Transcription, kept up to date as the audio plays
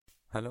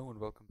Hello and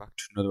welcome back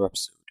to another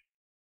episode.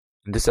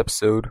 In this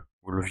episode,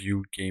 we'll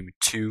review Game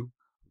 2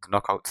 of the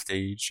knockout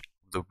stage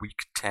of the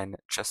Week 10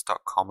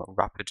 Chess.com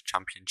Rapid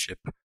Championship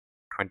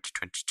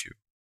 2022.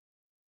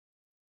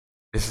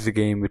 This is a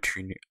game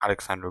between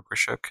Alexander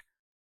Grishuk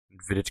and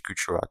Vidit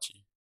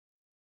Gujrati.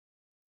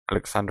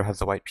 Alexander has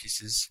the white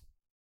pieces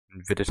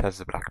and Vidit has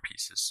the black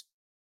pieces.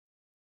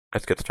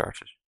 Let's get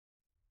started.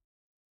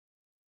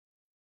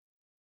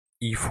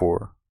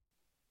 E4,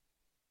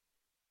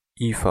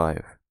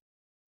 E5,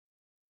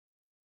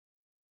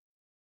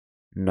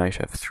 Knight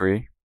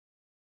F3,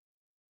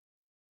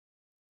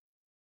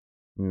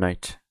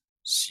 Knight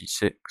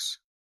C6,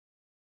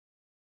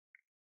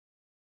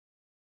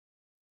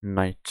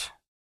 Knight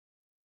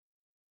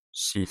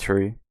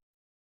C3,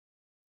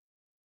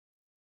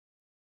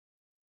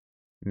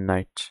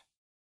 Knight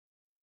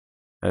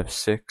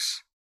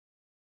F6,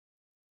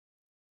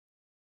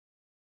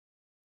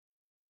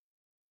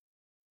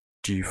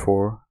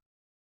 D4,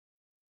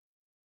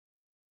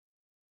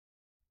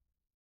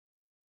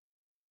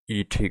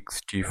 E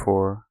takes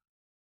D4,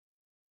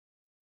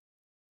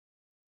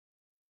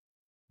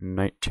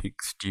 Knight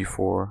takes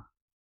D4,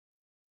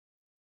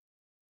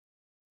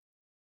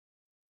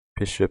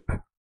 Bishop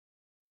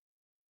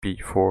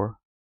B4,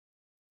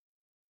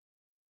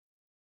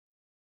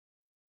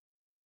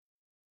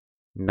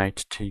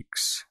 Knight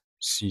takes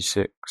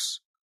C6,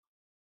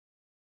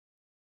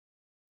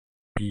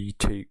 B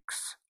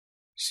takes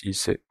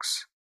C6,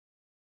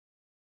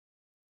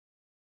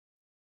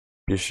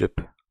 Bishop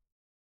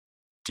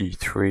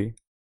D3,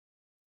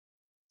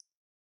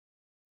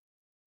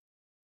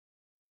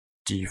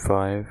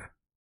 D5,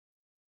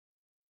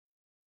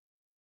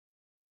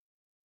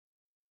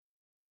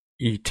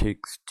 E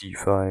takes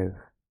D5,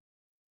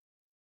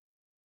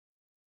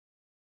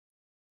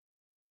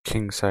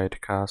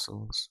 kingside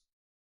castles,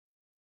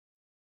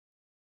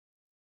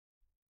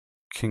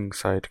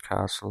 kingside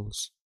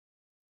castles,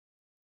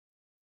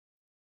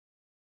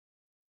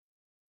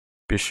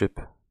 Bishop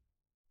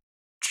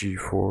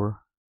G4,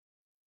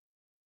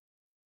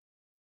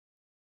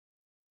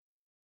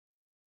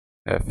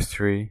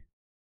 F3,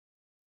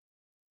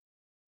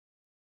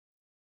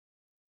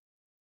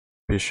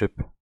 Bishop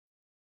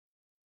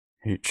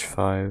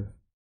H5,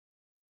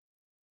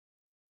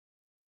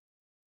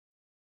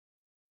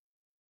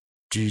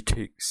 G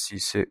takes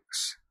C6,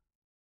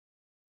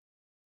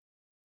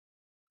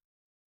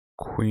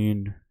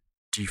 Queen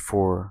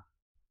D4,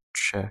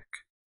 check,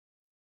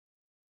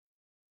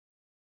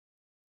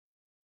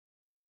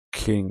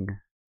 King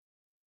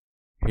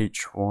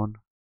H1,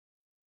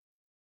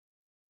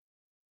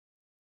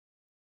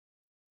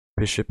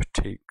 Bishop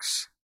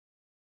takes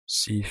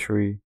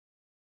C3,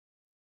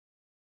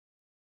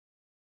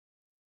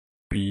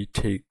 B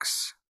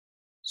takes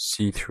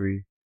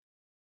C3,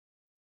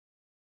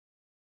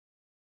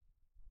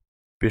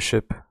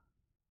 Bishop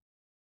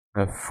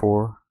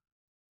F4,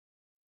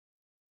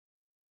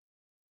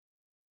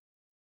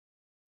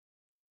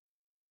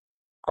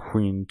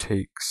 Queen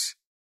takes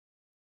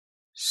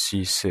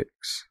C6,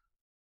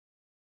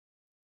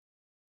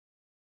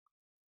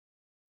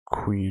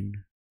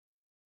 Queen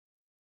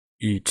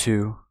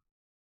E2,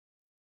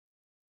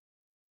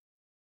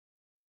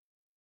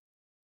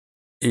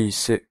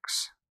 E6,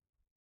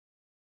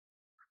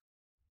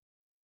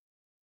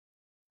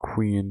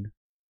 Queen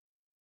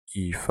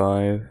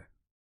E5,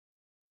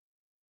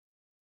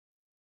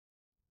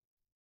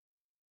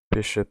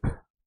 Bishop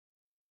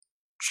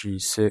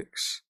G6,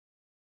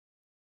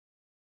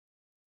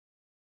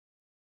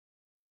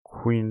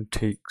 Queen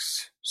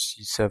takes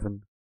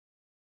C7,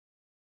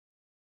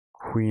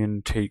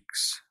 Queen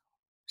takes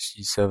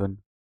C7,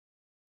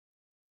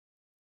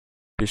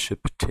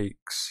 Bishop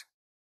takes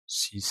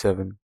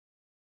C7,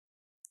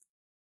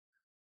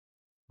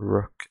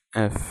 Rook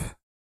F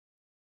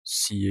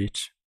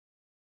C8,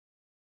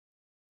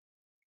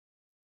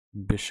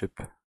 Bishop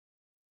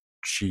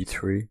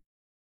G3,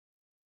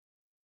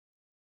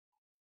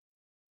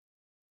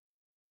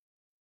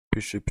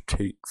 Bishop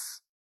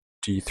takes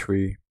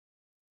D3,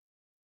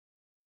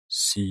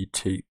 C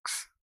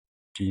takes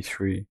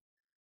D3,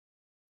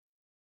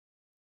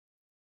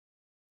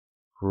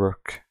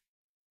 Rook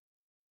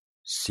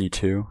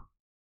C2,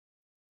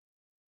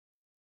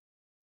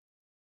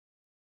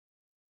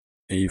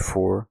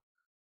 A4,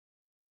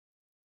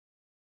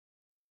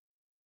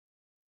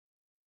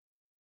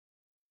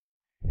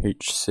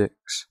 H6,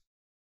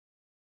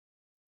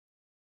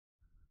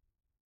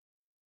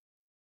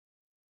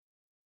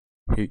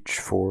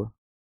 H4,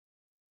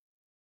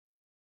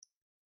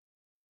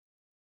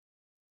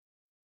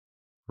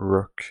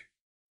 Rook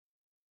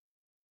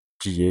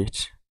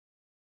D8,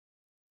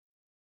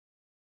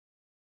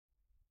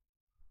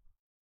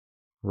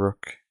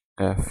 Rook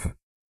F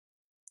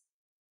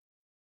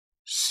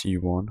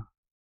C1,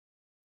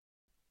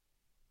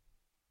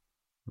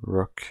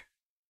 Rook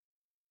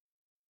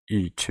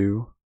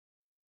E2,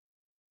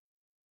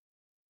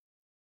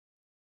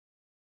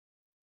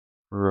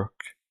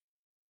 Rook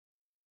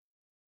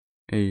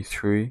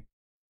A3,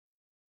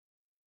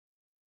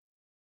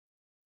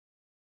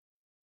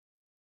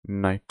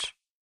 Knight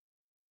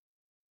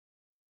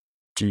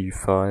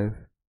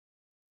d5,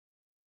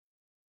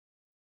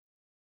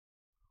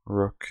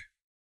 rook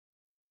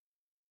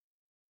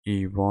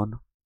e1,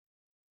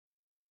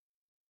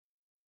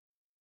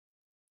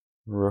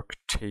 rook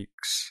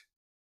takes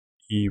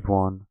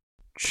e1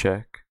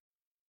 check,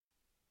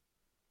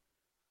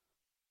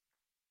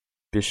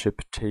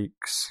 bishop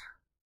takes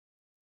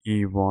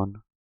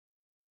e1,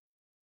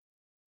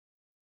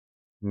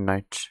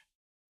 knight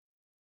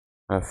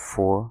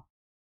f4,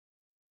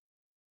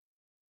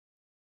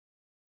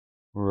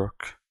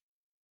 rook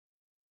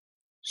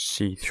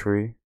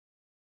c3,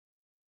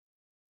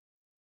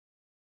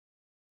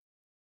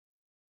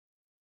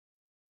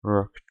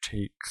 rook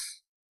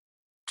takes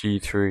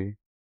d3,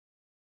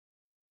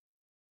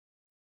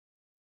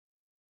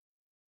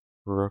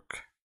 rook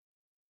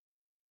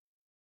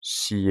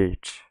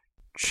c8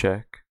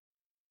 check,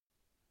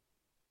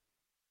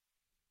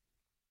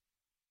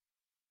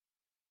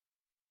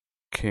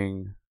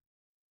 king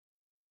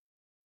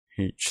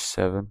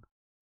h7,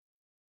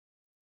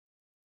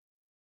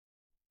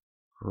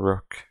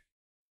 rook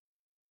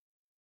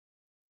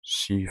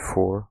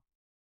c4,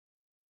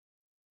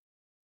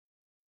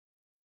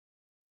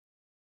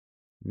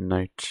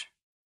 knight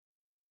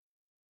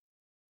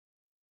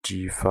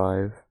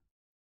d5,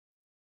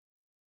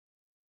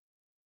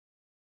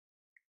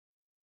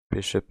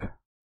 bishop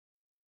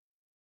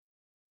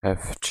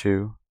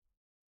f2,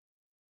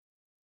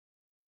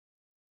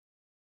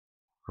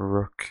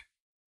 rook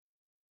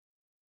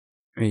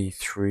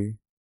a3,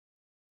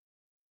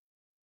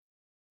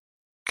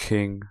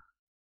 king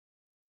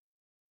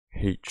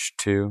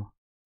h2,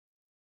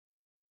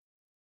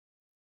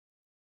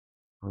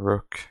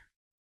 rook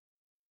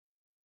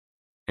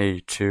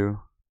a2,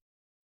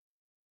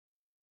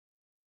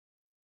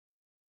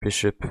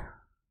 bishop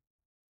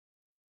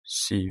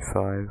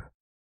c5,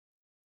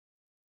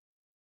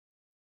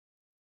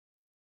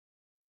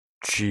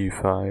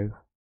 g5,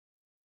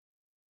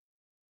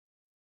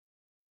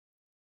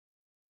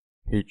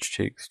 h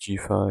takes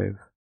g5,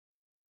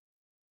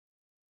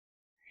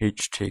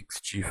 h takes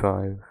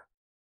g5,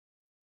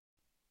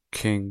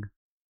 king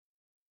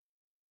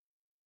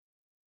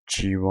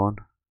g1,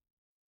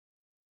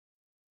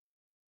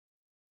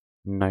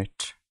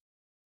 knight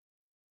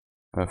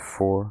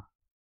f4,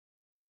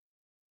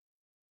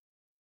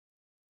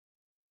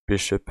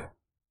 bishop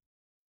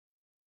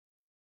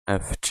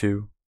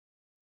f2,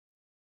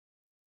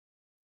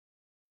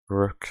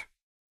 rook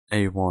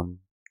a1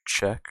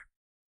 check,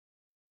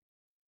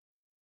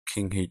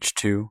 king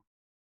h2,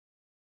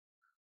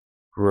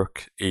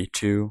 rook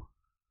a2,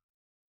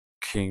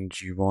 king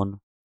g1,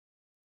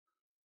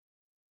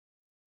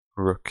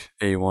 rook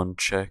a1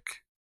 check,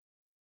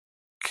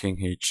 king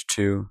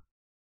h2,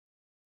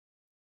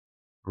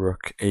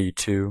 rook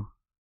a2,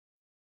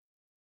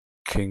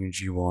 king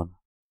g1.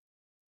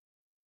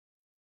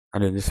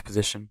 And in this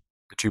position,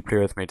 the two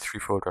players made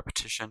threefold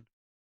repetition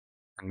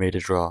and made a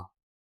draw.